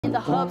In the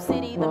hub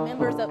city, the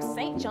members of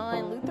St.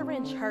 John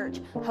Lutheran Church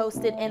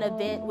hosted an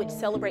event which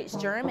celebrates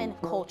German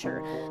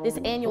culture. This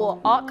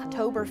annual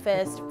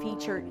Oktoberfest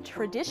featured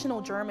traditional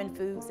German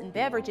foods and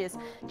beverages.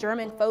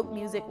 German folk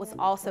music was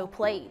also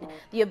played.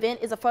 The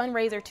event is a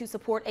fundraiser to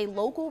support a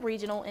local,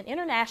 regional, and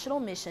international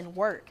mission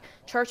work.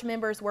 Church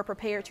members were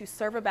prepared to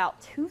serve about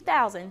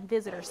 2,000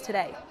 visitors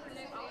today.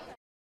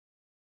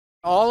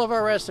 All of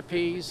our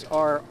recipes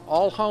are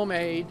all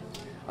homemade,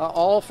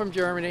 all from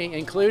Germany,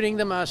 including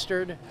the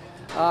mustard.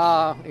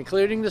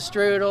 Including the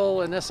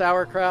strudel and the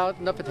sauerkraut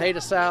and the potato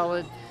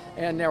salad,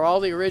 and they're all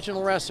the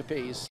original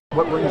recipes.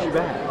 What brings you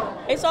back?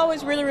 It's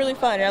always really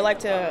fun. I like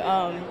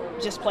to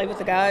just play with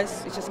the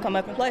guys, just come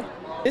up and play.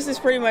 This is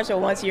pretty much a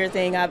once-a-year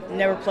thing. I've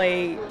never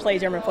played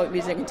German folk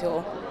music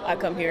until I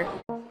come here.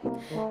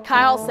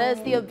 Kyle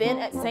says the event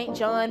at St.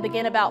 John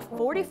began about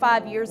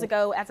 45 years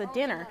ago as a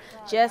dinner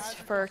just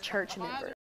for church members.